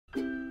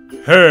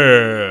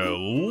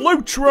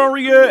Hello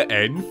Terraria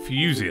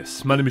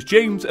enthusiasts, my name is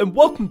James and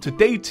welcome to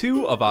day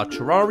 2 of our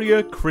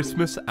Terraria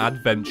Christmas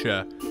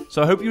adventure.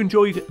 So I hope you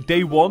enjoyed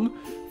day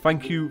 1.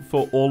 Thank you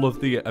for all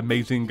of the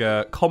amazing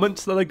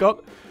comments that I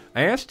got.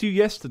 I asked you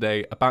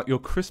yesterday about your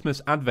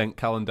Christmas advent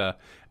calendar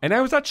and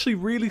I was actually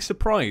really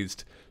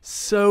surprised.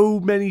 So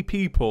many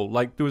people,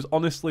 like there was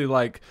honestly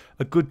like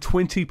a good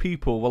 20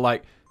 people were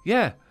like,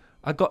 yeah,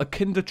 I got a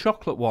Kinder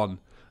Chocolate one.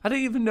 I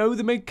didn't even know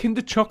they made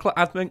Kinder Chocolate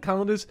advent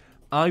calendars.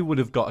 I would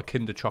have got a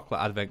Kinder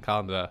Chocolate advent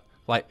calendar.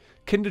 Like,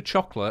 Kinder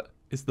Chocolate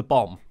is the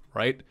bomb,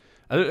 right?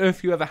 I don't know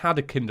if you ever had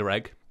a Kinder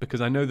Egg, because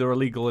I know they're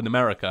illegal in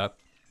America,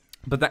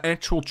 but the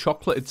actual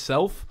chocolate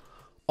itself,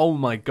 oh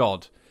my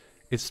god,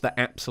 it's the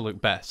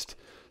absolute best.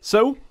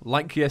 So,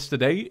 like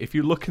yesterday, if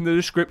you look in the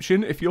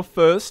description, if you're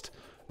first,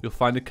 you'll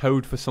find a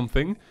code for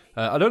something.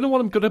 I don't know what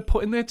I'm going to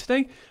put in there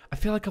today. I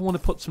feel like I want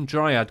to put some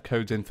Dryad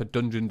codes in for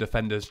Dungeon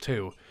Defenders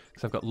too,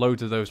 because I've got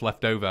loads of those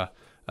left over.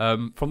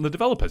 From the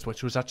developers,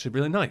 which was actually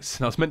really nice.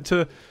 And I was meant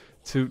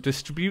to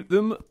distribute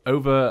them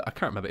over, I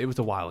can't remember, it was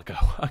a while ago.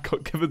 I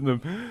got given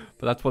them,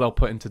 but that's what I'll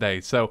put in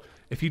today. So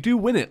if you do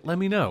win it, let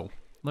me know.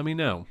 Let me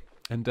know.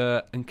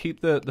 And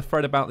keep the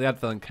thread about the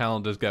advent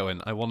calendars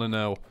going. I want to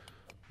know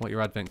what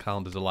your advent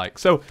calendars are like.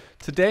 So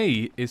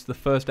today is the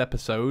first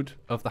episode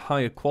of the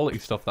higher quality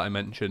stuff that I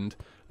mentioned.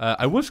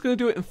 I was going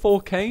to do it in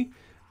 4K,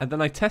 and then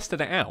I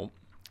tested it out,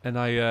 and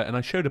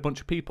I showed a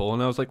bunch of people,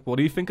 and I was like, what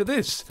do you think of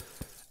this?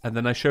 And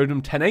then I showed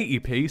them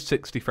 1080p,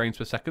 60 frames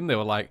per second. They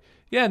were like,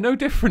 yeah, no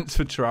difference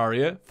for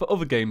Terraria. For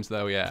other games,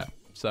 though, yeah.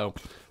 So,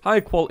 high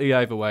quality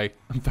either way.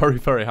 I'm very,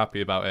 very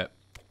happy about it.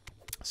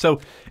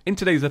 So, in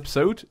today's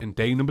episode, in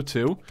day number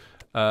 2,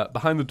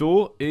 behind the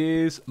door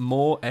is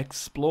more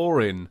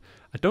exploring.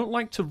 I don't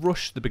like to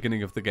rush the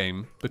beginning of the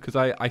game, because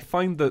I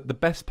find that the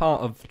best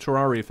part of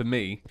Terraria for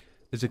me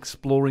is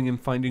exploring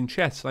and finding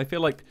chests. I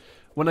feel like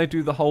when I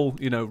do the whole,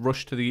 you know,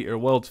 rush to the Eater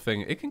of Worlds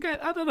thing, it can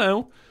get, I don't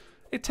know,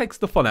 it takes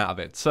the fun out of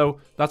it. So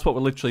that's what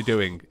we're literally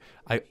doing.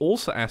 I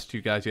also asked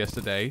you guys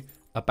yesterday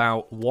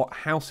about what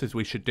houses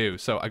we should do.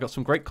 So I got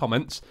some great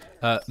comments.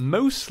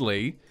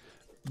 Mostly,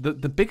 the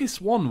biggest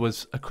one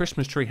was a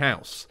Christmas tree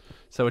house.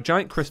 So a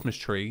giant Christmas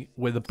tree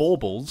with the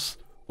baubles,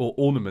 or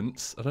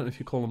ornaments. I don't know if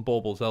you call them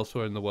baubles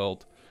elsewhere in the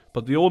world.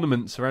 But the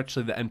ornaments are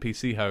actually the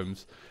NPC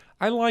homes.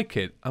 I like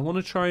it. I want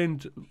to try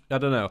and, I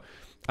don't know.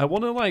 I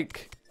want to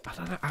like, I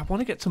don't know. I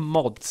want to get some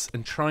mods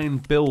and try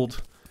and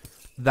build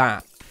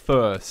that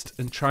first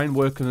and try and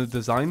work on the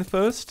design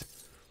first,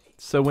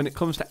 so when it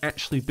comes to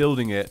actually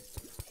building it,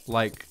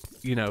 like,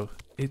 you know,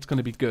 it's going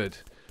to be good.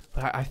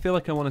 But I feel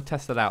like I want to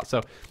test that out,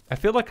 so I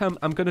feel like I'm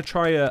going to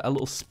try a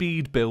little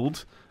speed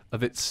build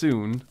of it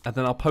soon, and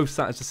then I'll post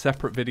that as a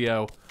separate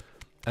video,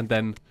 and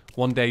then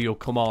one day you'll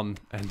come on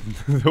and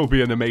there'll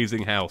be an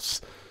amazing house,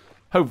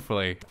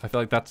 hopefully. I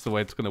feel like that's the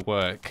way it's going to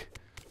work,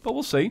 but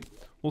we'll see.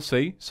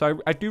 So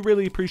I do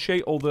really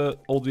appreciate all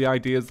the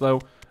ideas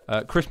though.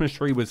 Christmas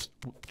tree was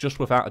just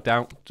without a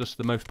doubt just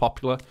the most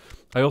popular.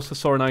 I also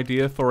saw an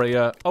idea for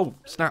a oh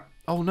snap!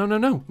 Oh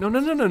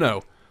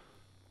no!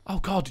 Oh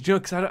god, did you know?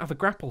 Because I don't have a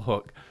grapple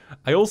hook.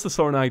 I also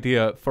saw an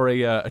idea for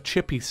a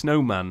chippy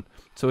snowman.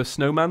 So a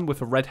snowman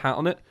with a red hat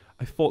on it.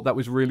 I thought that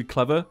was really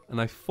clever,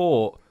 and I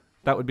thought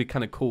that would be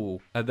kind of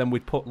cool. And then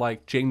we'd put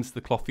like James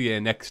the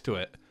Clothier next to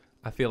it.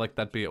 I feel like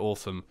that'd be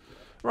awesome.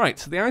 Right,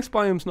 so the ice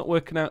biome's not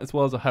working out as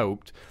well as I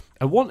hoped.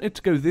 I wanted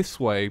to go this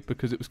way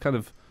because it was kind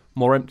of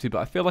more empty, but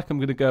I feel like I'm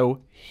going to go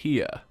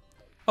here.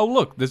 Oh,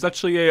 look, there's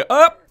actually a...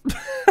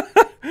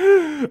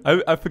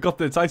 I forgot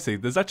that it's icy.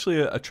 There's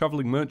actually a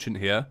travelling merchant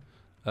here,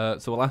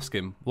 so we'll ask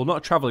him. Well, not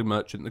a travelling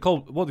merchant. They're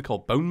called, what are they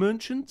called? Bone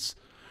merchants?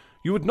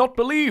 You would not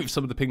believe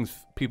some of the things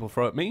people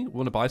throw at me.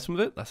 Want to buy some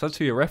of it? That's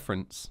actually a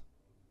reference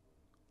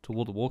to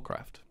World of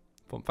Warcraft.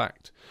 Fun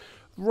fact.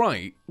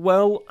 Right,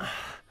 well,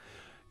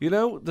 you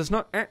know, there's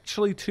not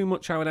actually too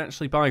much I would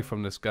actually buy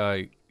from this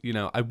guy. You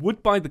know, I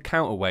would buy the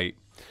counterweight.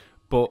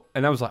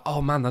 And I was like,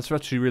 oh man, that's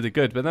actually really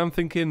good. But then I'm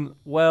thinking,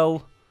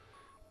 well,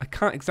 I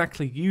can't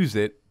exactly use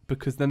it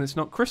because then it's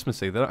not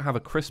Christmassy. They don't have a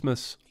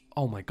Christmas,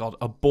 oh my god,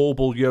 a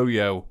bauble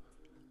yo-yo.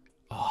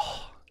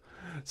 Oh,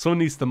 someone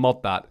needs to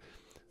mod that.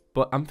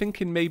 But I'm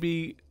thinking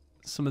maybe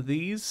some of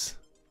these,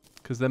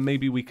 because then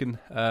maybe we can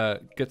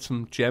get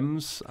some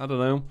gems. I don't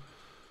know.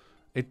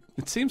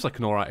 It seems like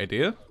an alright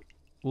idea.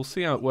 We'll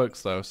see how it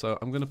works though. So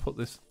I'm going to put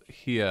this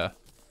here.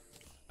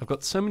 I've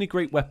got so many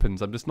great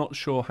weapons, I'm just not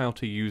sure how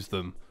to use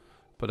them.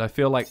 But I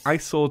feel like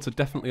ice swords are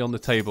definitely on the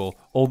table.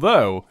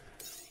 Although,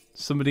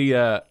 somebody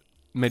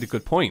made a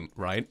good point,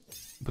 right?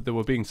 But they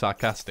were being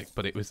sarcastic,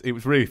 but it was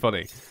really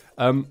funny.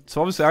 So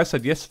obviously I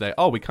said yesterday,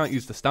 oh, we can't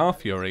use the Star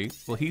Fury.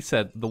 Well, he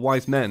said the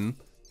wise men,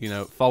 you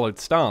know, followed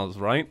stars,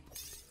 right?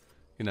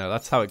 You know,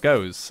 that's how it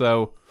goes.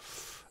 So,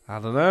 I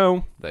don't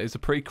know. That is a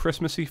pretty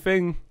Christmassy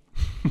thing.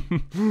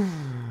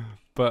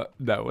 But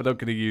no, we're not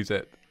going to use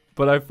it.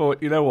 But I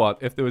thought, you know what?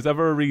 If there was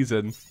ever a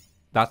reason,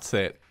 that's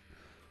it.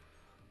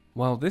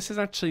 Well, this is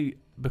actually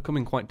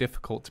becoming quite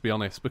difficult, to be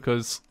honest,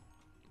 because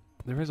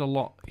there is a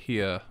lot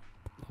here,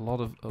 a lot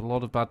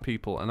of bad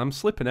people, and I'm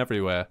slipping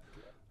everywhere.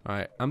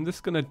 Alright, I'm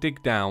just going to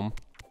dig down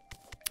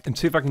and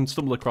see if I can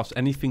stumble across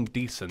anything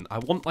decent. I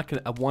want like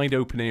a wide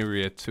open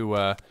area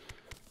to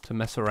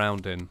mess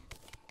around in.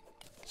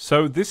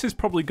 So this is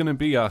probably going to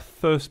be our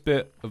first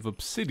bit of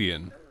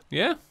obsidian.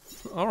 Yeah?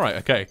 Alright,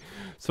 okay.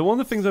 So one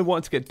of the things I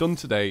wanted to get done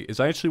today is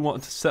I actually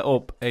wanted to set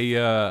up a,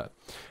 I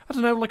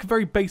don't know, like a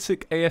very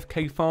basic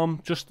AFK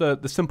farm. Just the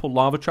simple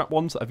lava trap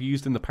ones that I've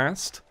used in the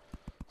past.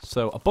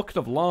 So a bucket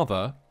of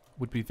lava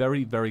would be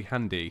very, very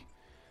handy.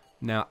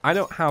 Now, I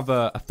don't have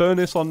a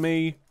furnace on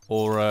me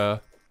or,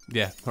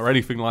 yeah, or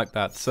anything like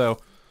that. So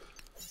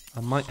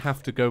I might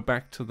have to go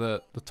back to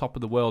the top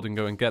of the world and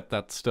go and get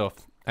that stuff.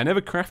 I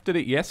never crafted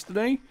it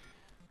yesterday.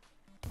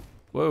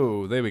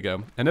 Whoa, there we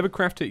go. I never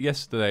crafted it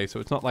yesterday, so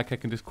it's not like I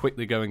can just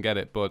quickly go and get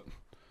it, but...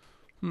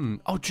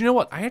 Oh, do you know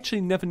what? I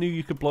actually never knew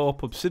you could blow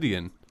up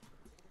obsidian.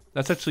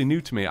 That's actually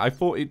new to me. I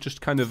thought it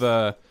just kind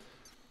of,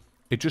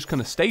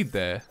 stayed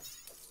there.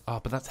 Oh,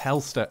 but that's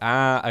hellstone.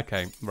 Ah,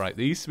 okay. Right,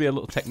 there used to be a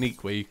little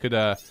technique where you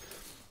could,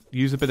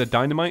 use a bit of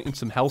dynamite and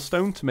some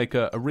hellstone to make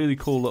a really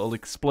cool little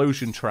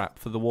explosion trap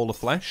for the wall of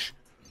flesh.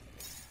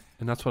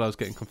 And that's what I was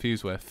getting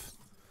confused with.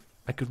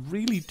 I could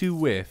really do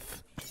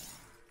with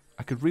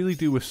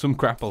some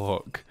grapple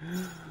hook.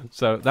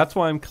 So that's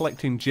why I'm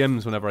collecting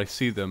gems whenever I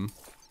see them.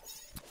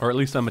 Or at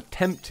least I'm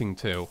attempting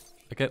to.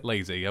 I get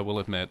lazy, I will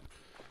admit.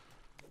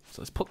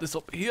 So let's put this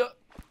up here.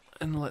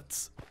 And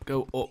let's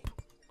go up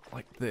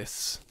like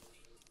this.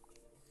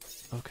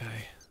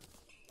 Okay.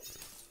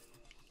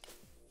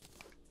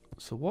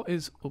 So what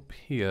is up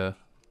here?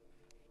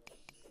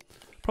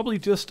 Probably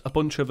just a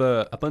bunch of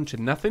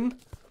nothing.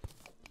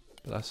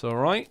 But that's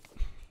alright.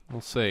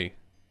 We'll see.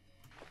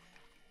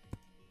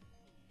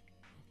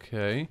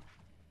 Okay.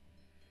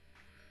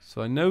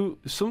 So I know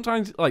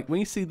sometimes, like, when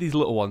you see these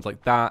little ones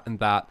like that and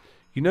that,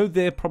 you know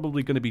they're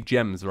probably going to be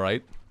gems,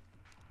 right?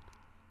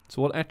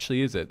 So what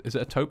actually is it? Is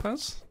it a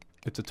topaz?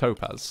 It's a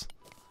topaz.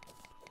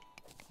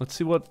 Let's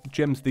see what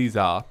gems these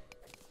are.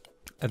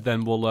 And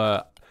then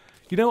we'll,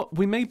 you know,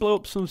 we may blow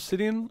up some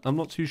obsidian. I'm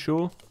not too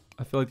sure.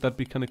 I feel like that'd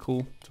be kind of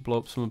cool to blow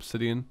up some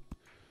obsidian.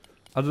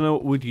 I don't know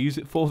what we'd use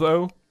it for,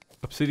 though.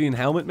 Obsidian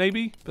helmet,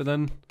 maybe? But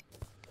then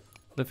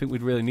I don't think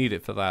we'd really need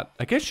it for that.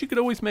 I guess you could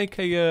always make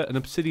an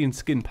obsidian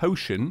skin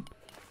potion.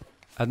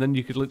 And then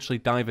you could literally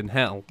dive in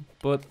hell.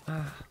 But,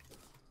 I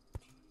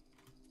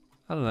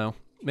don't know.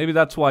 Maybe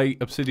that's why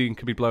obsidian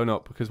can be blown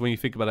up. Because when you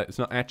think about it, it's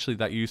not actually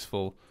that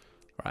useful.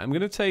 Right, I'm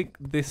going to take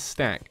this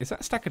stack. Is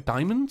that a stack of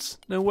diamonds?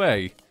 No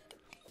way.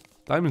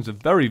 Diamonds are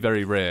very,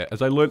 very rare.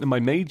 As I learned in my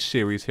mage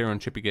series here on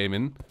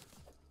ChippyGaming.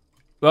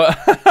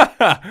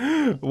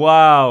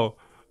 Wow.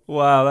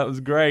 Wow, that was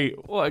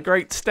great. What a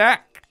great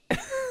stack.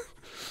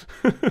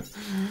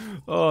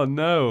 Oh,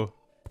 no.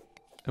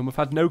 And we've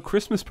had no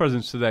Christmas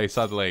presents today,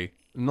 sadly.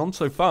 None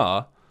so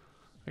far.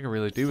 I can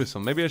really do with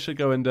some. Maybe I should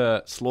go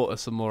and slaughter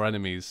some more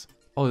enemies.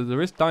 Oh,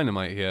 there is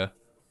dynamite here.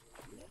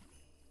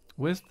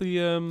 Where's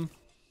the,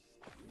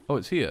 Oh,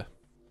 it's here.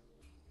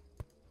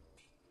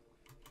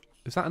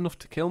 Is that enough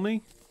to kill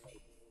me?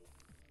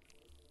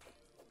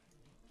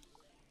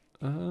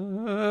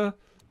 Oh,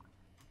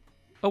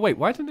 wait,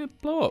 why didn't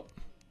it blow up?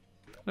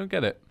 I don't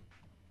get it.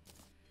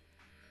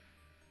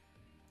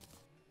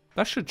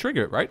 That should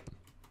trigger it, right?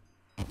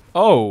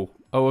 Oh,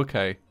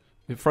 okay.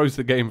 It froze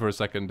the game for a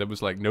second. It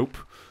was like, nope.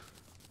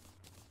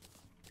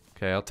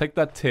 Okay, I'll take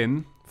that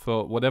tin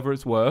for whatever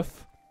it's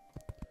worth.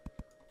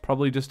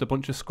 Probably just a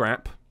bunch of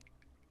scrap.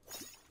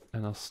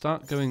 And I'll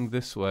start going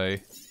this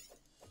way.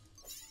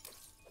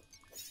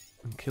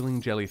 And killing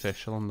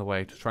jellyfish along the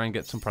way to try and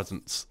get some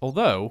presents.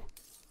 Although,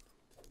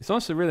 it's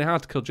honestly really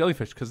hard to kill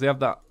jellyfish because they have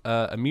that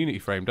immunity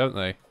frame, don't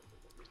they?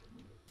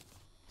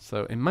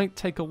 So it might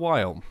take a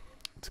while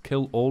to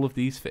kill all of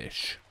these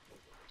fish.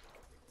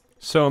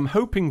 So I'm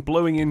hoping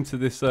blowing into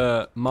this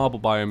marble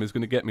biome is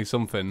going to get me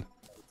something.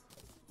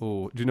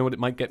 Oh, do you know what it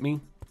might get me?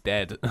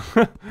 Dead.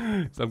 So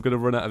I'm going to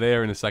run out of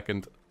air in a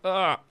second.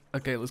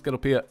 Okay, let's get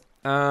up here.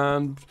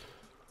 And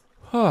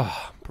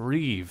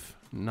breathe.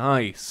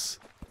 Nice.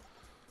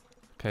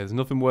 Okay, there's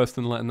nothing worse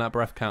than letting that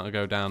breath counter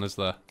go down, is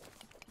there?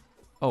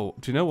 Oh,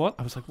 do you know what?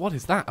 I was like, what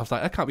is that? I was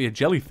like, that can't be a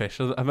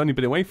jellyfish. I've only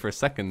been away for a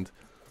second.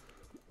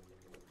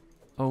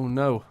 Oh,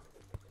 no.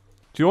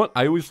 Do you know what?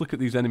 I always look at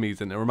these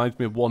enemies and it reminds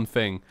me of one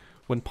thing.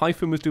 When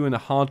Python was doing a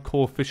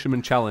hardcore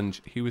fisherman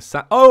challenge, he was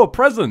sat... Oh, a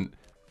present!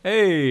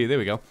 Hey, there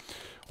we go.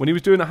 When he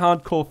was doing a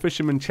hardcore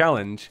fisherman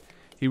challenge,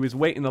 he was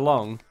waiting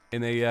along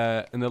in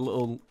a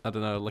little, I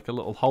don't know, like a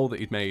little hole that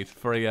he'd made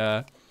for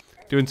a,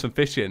 doing some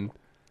fishing.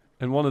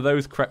 And one of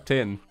those crept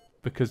in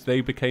because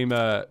they became,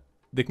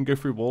 they can go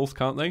through walls,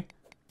 can't they?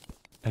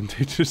 And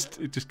it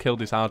just killed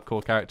his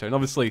hardcore character. And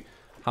obviously,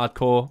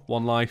 hardcore,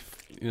 one life,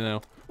 you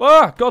know.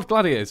 Ah, God,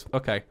 gladiators.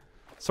 Okay.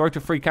 Sorry to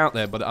freak out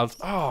there, but I was,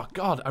 oh,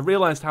 God, I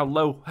realized how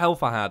low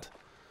health I had.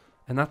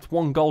 And that's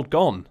 1 gold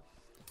gone.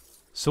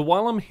 So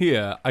while I'm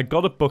here, I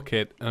got a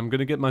bucket, and I'm going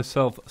to get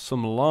myself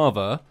some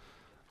lava.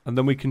 And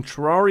then we can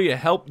Terraria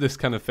help this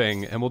kind of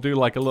thing. And we'll do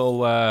like a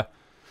little, I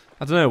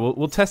don't know,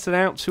 we'll test it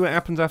out, see what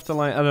happens after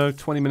like, I don't know,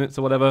 20 minutes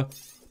or whatever.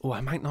 Oh, I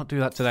might not do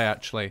that today,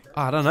 actually.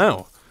 Oh, I don't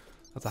know.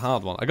 That's a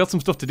hard one. I got some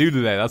stuff to do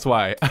today, that's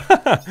why.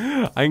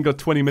 I ain't got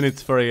 20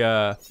 minutes for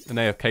an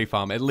AFK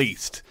farm, at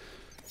least.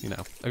 You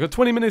know, I got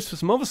 20 minutes for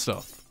some other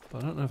stuff.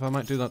 But I don't know if I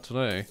might do that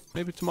today.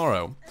 Maybe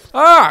tomorrow.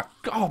 Ah!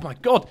 Oh my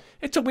god!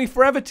 It took me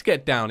forever to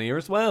get down here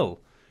as well.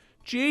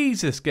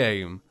 Jesus,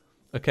 game.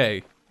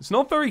 Okay, it's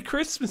not very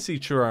Christmassy,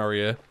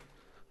 Terraria.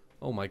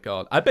 Oh my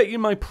god. I bet you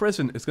my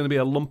present is going to be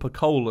a lump of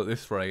coal at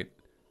this rate.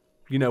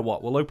 You know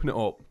what? We'll open it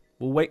up.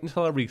 We'll wait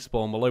until I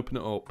respawn. We'll open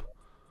it up.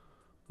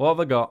 What have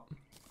I got?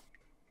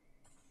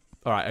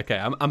 Alright, okay.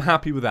 I'm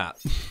happy with that.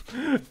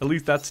 At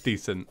least that's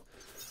decent.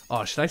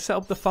 Oh, should I set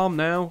up the farm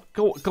now?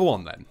 Go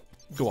on then.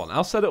 Go on.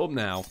 I'll set it up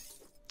now.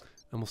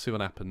 And we'll see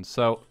what happens.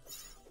 So,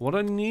 what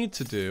I need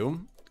to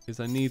do is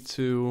I need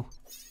to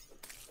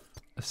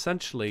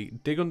essentially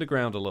dig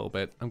underground a little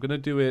bit. I'm going to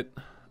do it...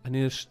 I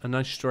need a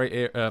nice straight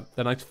area,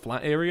 a nice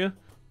flat area.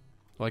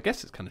 Well, I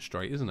guess it's kind of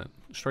straight, isn't it?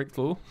 Straight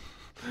floor.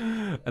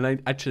 And I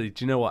actually,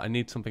 do you know what? I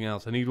need something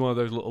else. I need one of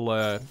those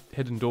little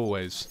hidden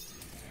doorways.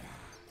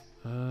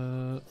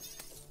 Oh,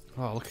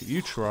 look at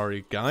you,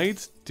 Terraria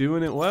guide,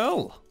 doing it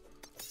well.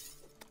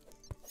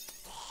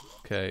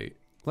 Okay,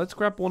 let's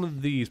grab one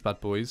of these bad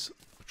boys.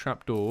 A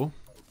trapdoor.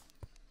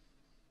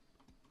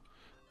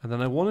 And then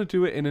I want to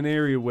do it in an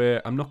area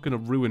where I'm not going to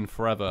ruin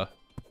forever,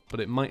 but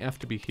it might have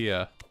to be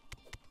here.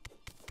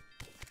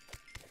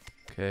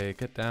 Okay,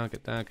 get down,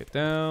 get down, get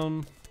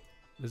down.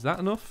 Is that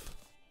enough?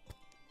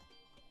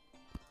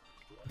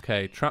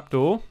 Okay,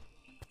 trapdoor.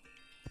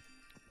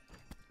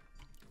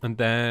 And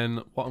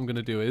then what I'm going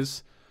to do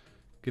is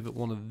give it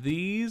one of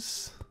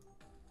these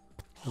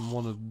and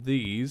one of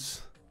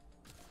these.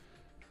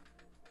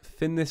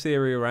 Thin this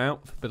area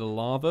out for a bit of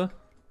lava.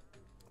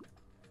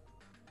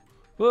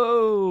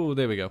 Whoa,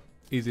 there we go.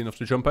 Easy enough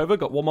to jump over.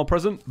 Got one more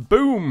present.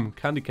 Boom!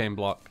 Candy cane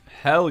block.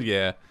 Hell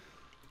yeah.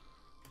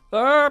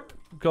 God,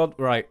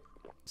 right.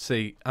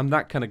 See, I'm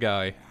that kind of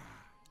guy.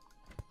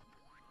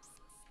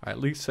 Right, at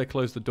least I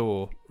close the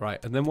door.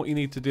 Right, and then what you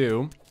need to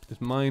do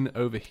is mine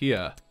over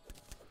here.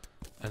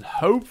 And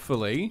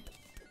hopefully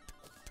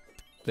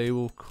they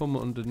will come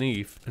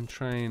underneath and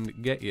try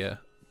and get you,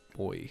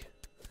 boy.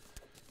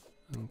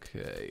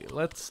 Okay,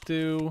 let's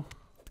do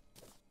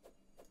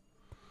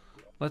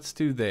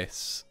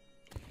this.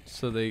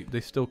 So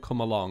they still come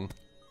along.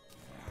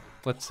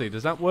 Let's see,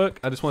 does that work?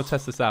 I just want to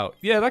test this out.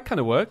 Yeah, that kind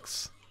of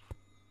works.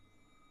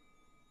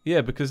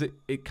 Yeah, because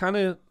it kind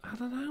of, I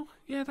don't know.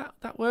 Yeah,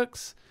 that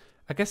works.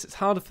 I guess it's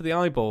harder for the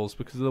eyeballs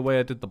because of the way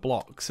I did the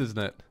blocks, isn't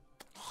it?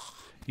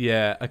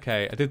 Yeah,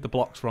 okay, I did the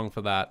blocks wrong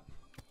for that.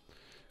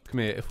 Come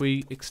here, if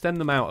we extend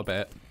them out a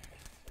bit.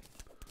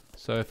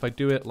 So if I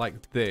do it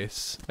like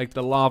this, make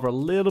the lava a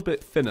little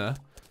bit thinner,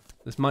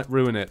 this might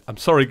ruin it. I'm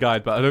sorry,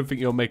 guide, but I don't think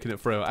you're making it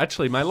through.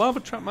 Actually, my lava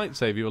trap might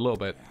save you a little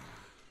bit.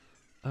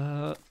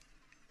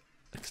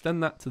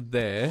 Extend that to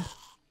there.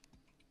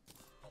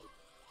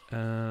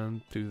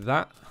 And do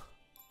that.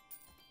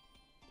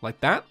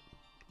 Like that?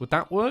 Would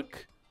that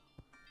work?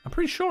 I'm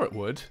pretty sure it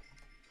would.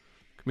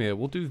 Come here,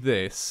 we'll do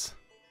this.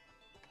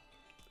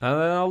 And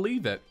then I'll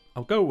leave it.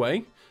 I'll go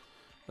away.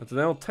 And then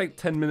I'll take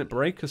a 10-minute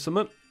break or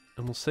something.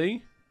 And we'll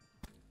see.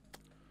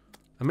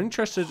 I'm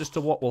interested as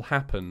to what will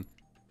happen.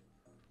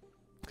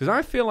 Because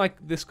I feel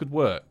like this could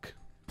work.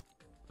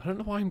 I don't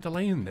know why I'm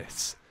delaying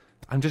this.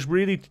 I'm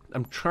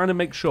trying to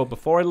make sure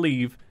before I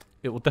leave,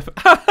 it will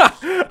definitely...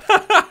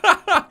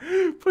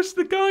 Push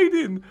the guide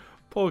in.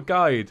 Poor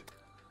guide.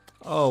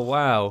 Oh,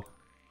 wow.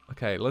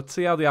 Okay, let's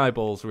see how the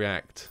eyeballs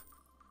react.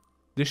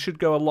 This should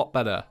go a lot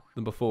better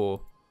than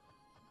before.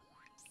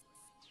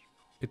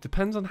 It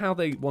depends on how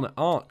they want to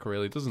arc,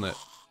 really, doesn't it?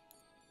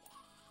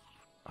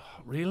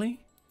 Oh, really?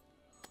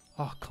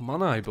 Oh, come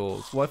on,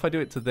 eyeballs. What if I do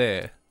it to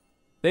there?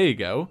 There you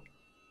go.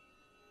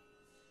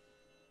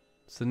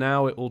 So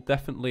now it will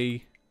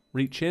definitely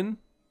reach in.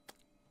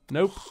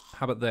 Nope.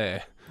 How about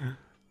there?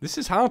 This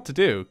is hard to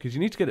do, because you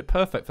need to get it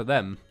perfect for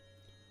them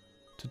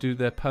to do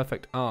their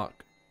perfect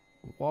arc.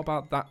 What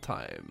about that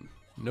time?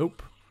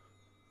 Nope.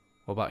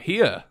 What about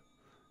here? Are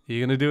you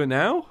going to do it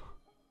now?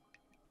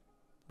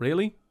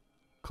 Really?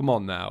 Come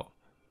on now.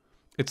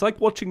 It's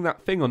like watching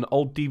that thing on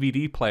old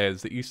DVD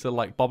players that used to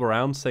like bob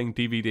around saying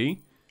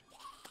DVD.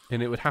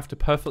 And it would have to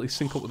perfectly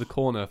sync up with the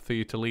corner for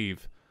you to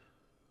leave.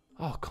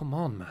 Oh, come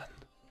on, man.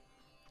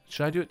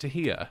 Should I do it to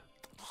here?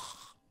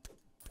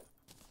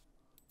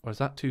 Or is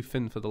that too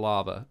thin for the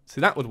lava? See,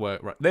 that would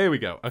work. Right, there we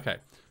go. Okay.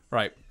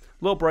 Right.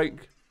 Little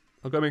break.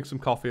 I'll go make some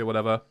coffee or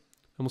whatever.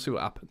 And we'll see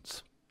what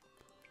happens.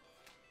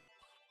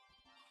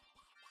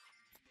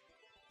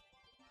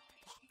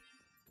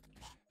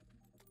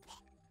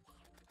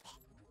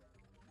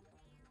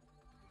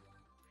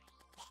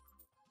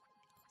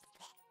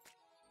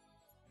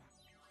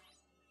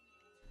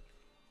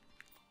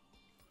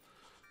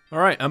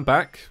 Alright, I'm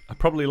back. I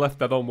probably left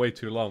that on way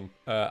too long.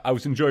 I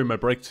was enjoying my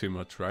break too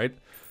much, right?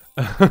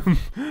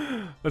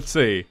 Let's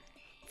see.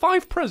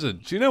 5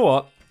 presents. You know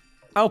what?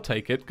 I'll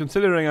take it.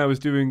 Considering I was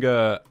doing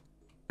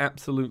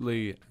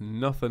absolutely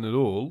nothing at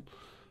all,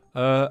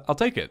 I'll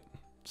take it.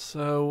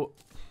 So,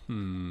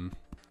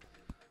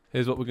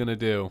 here's what we're going to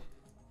do.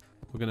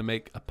 We're going to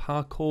make a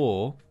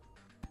parkour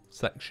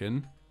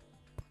section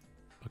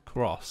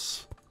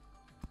across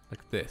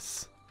like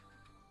this.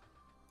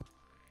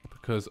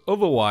 Because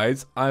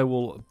otherwise I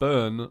will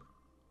burn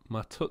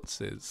my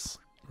tootsies.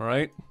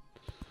 Alright?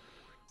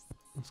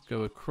 Let's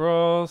go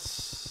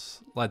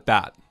across like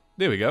that.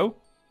 There we go.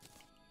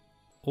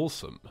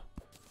 Awesome.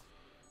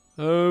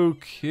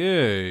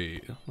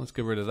 Okay. Let's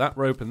get rid of that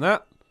rope and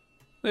that.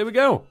 There we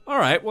go.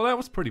 Alright, well that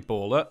was pretty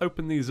baller.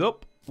 Open these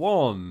up.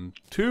 1,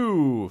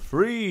 2,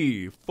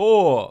 3,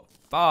 4,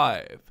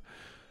 5.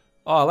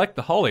 Oh, I like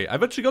the holly.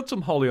 I've actually got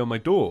some holly on my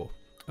door.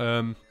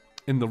 In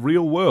the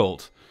real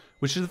world.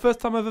 Which is the first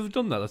time I've ever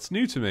done that. That's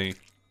new to me.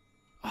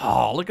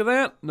 Oh, look at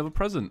that. Another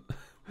present.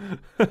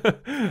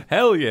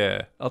 Hell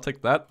yeah. I'll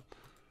take that.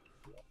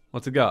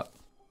 What's it got?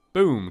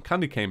 Boom.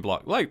 Candy cane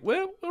block. Like,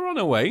 we're on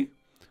our way.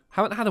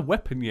 Haven't had a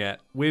weapon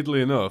yet,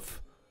 weirdly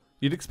enough.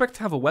 You'd expect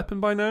to have a weapon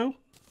by now?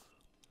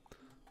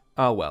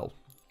 Ah, well.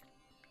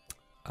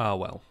 Ah,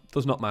 well.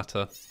 Does not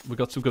matter. We've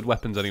got some good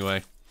weapons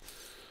anyway.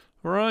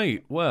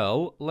 Right,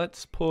 well,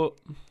 let's put...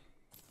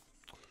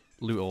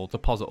 loot all.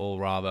 Deposit all,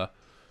 rather.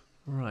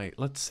 Right,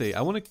 let's see.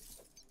 I want to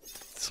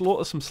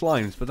slaughter some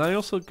slimes, but I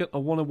also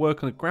want to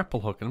work on a grapple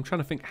hook, and I'm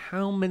trying to think,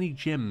 how many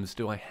gems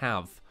do I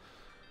have?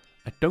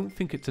 I don't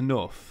think it's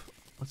enough.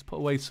 Let's put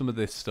away some of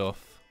this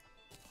stuff.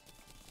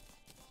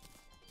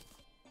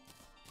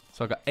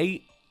 So I got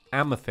 8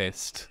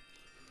 amethyst.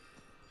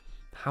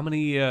 How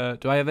many,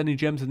 do I have any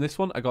gems in this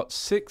one? I got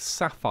 6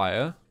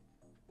 sapphire.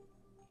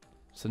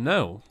 So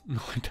no. No,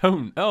 I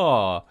don't.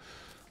 Oh,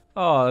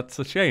 that's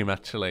a shame,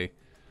 actually.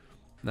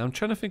 Now I'm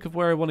trying to think of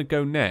where I want to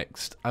go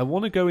next. I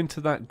want to go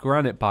into that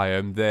granite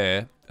biome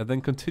there, and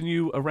then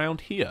continue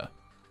around here.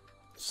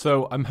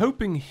 So I'm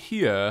hoping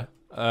here,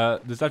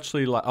 there's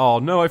actually like, oh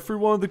no, I threw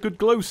one of the good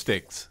glow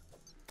sticks.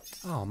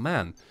 Oh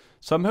man.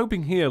 So I'm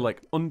hoping here,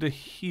 like under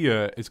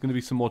here, is going to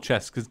be some more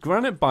chests, because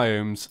granite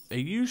biomes are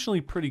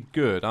usually pretty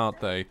good,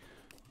 aren't they?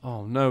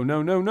 Oh no,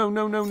 no, no, no,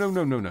 no, no, no,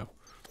 no, no, no.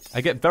 I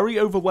get very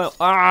overwhelmed.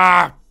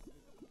 Ah!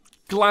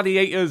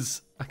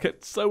 Gladiators! I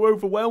get so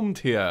overwhelmed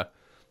here.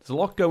 There's a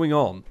lot going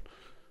on.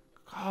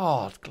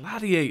 God,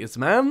 gladiators,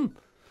 man.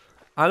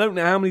 I don't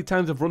know how many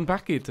times I've run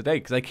back here today,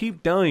 because I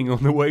keep dying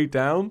on the way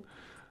down.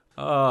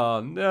 Oh,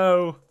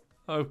 no.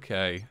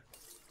 Okay.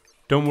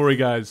 Don't worry,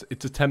 guys.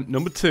 It's attempt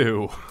number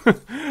 2.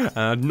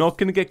 I'm not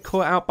going to get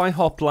caught out by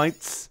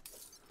hoplites.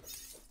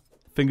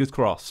 Fingers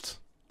crossed.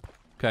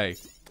 Okay.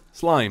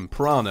 Slime,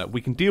 piranha. We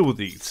can deal with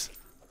these.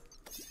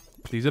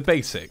 These are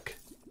basic.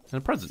 And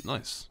a present.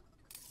 Nice.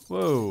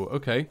 Whoa,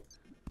 okay.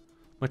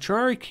 My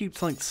Terraria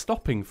keeps, like,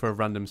 stopping for a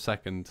random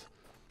second.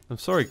 I'm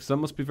sorry, because that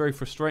must be very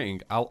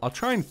frustrating. I'll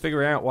try and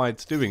figure out why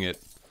it's doing it.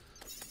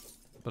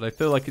 But I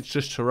feel like it's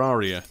just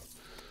Terraria.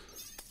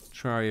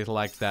 Terraria is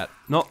like that.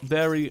 Not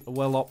very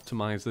well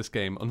optimized, this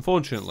game,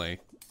 unfortunately.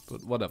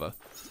 But whatever.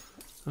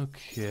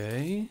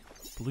 Okay.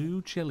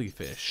 Blue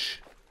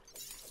jellyfish.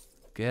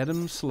 Get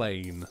 'em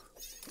slain.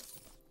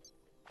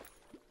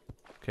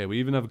 Okay, we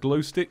even have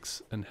glow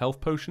sticks and health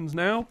potions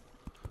now.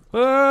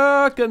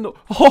 Ah,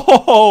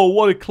 oh,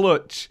 what a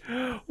clutch.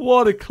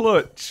 What a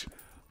clutch.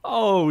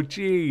 Oh,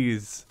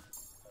 jeez.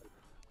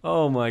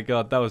 Oh my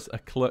god, that was a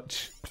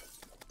clutch.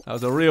 That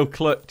was a real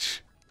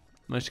clutch.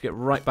 Managed to get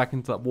right back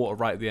into that water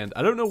right at the end.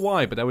 I don't know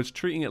why, but I was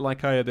treating it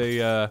like I had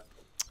a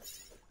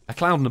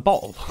cloud in a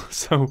bottle.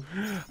 So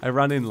I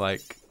ran in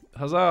like,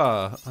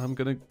 huzzah, I'm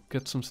gonna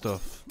get some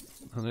stuff.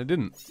 And I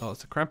didn't. Oh,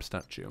 it's a crab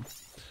statue.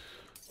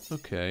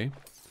 Okay.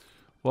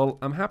 Well,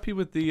 I'm happy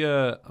with the,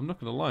 I'm not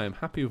going to lie, I'm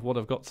happy with what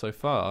I've got so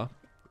far.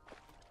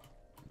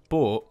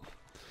 But,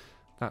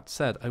 that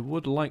said, I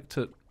would like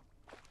to...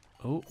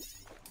 Oh,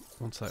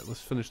 one sec,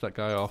 let's finish that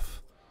guy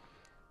off.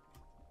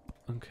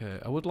 Okay,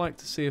 I would like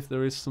to see if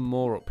there is some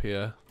more up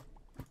here.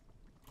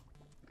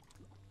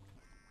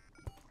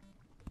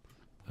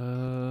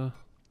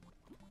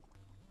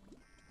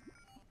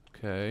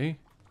 Okay.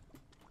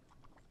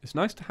 It's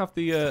nice to have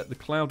the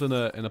cloud in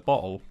a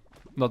bottle.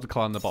 Not the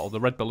cloud in a bottle,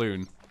 the red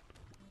balloon.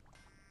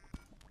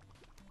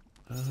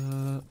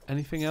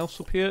 Anything else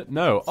up here?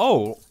 No.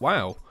 Oh,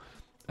 wow.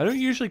 I don't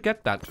usually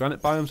get that.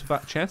 Granite biomes with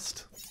that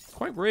chest.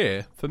 Quite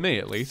rare, for me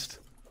at least.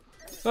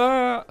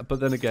 But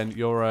then again,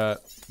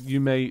 you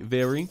may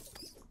vary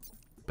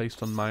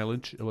based on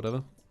mileage or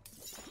whatever.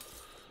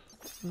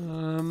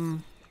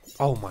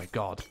 Oh my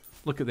god.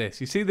 Look at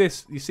this. You see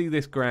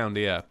this ground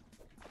here?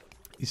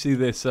 You see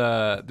this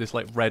this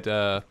like red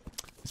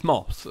it's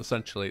moss,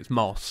 essentially. It's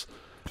moss.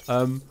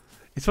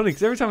 It's funny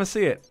because every time I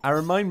see it, I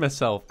remind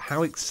myself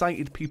how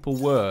excited people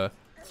were.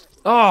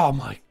 Oh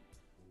my...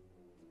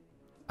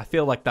 I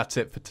feel like that's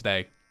it for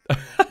today.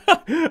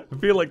 I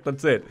feel like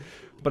that's it.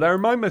 But I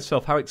remind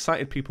myself how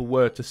excited people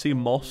were to see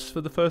moss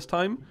for the first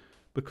time.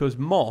 Because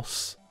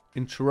moss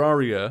in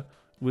Terraria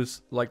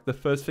was like the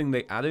first thing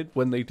they added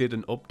when they did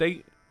an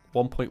update.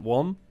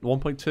 1.1,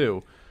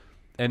 1.2.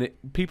 And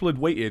people had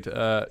waited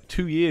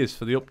 2 years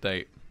for the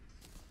update.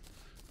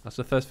 That's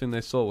the first thing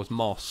they saw was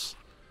moss.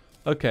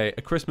 Okay,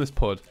 a Christmas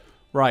pud.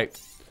 Right.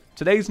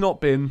 Today's not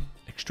been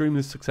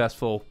extremely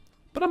successful,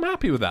 but I'm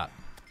happy with that.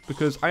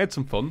 Because I had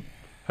some fun.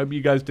 Hope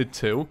you guys did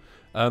too.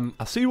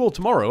 I'll see you all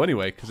tomorrow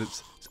anyway, because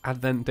it's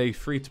Advent Day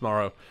 3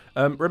 tomorrow.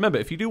 Remember,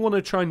 if you do want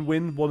to try and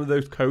win one of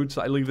those codes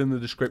that I leave in the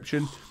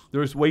description,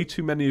 there is way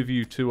too many of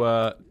you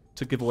to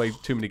give away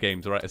too many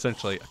games, alright?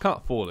 Essentially, I can't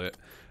afford it.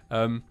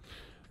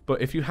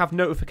 But if you have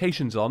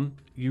notifications on,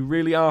 you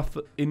really are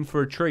in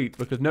for a treat,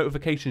 because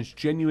notifications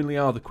genuinely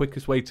are the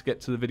quickest way to get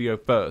to the video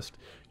first.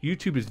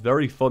 YouTube is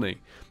very funny.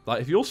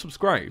 Like, if you're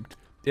subscribed,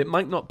 it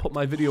might not put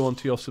my video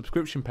onto your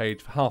subscription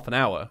page for half an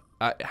hour.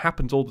 It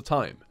happens all the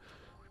time.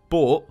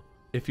 But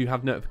if you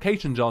have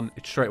notifications on,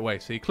 it's straight away.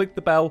 So you click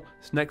the bell,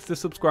 it's next to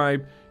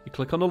subscribe, you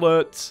click on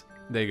alerts,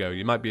 there you go,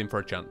 you might be in for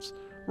a chance.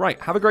 Right,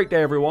 have a great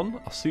day everyone,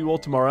 I'll see you all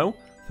tomorrow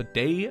for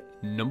day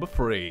number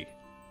 3.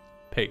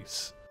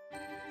 Peace.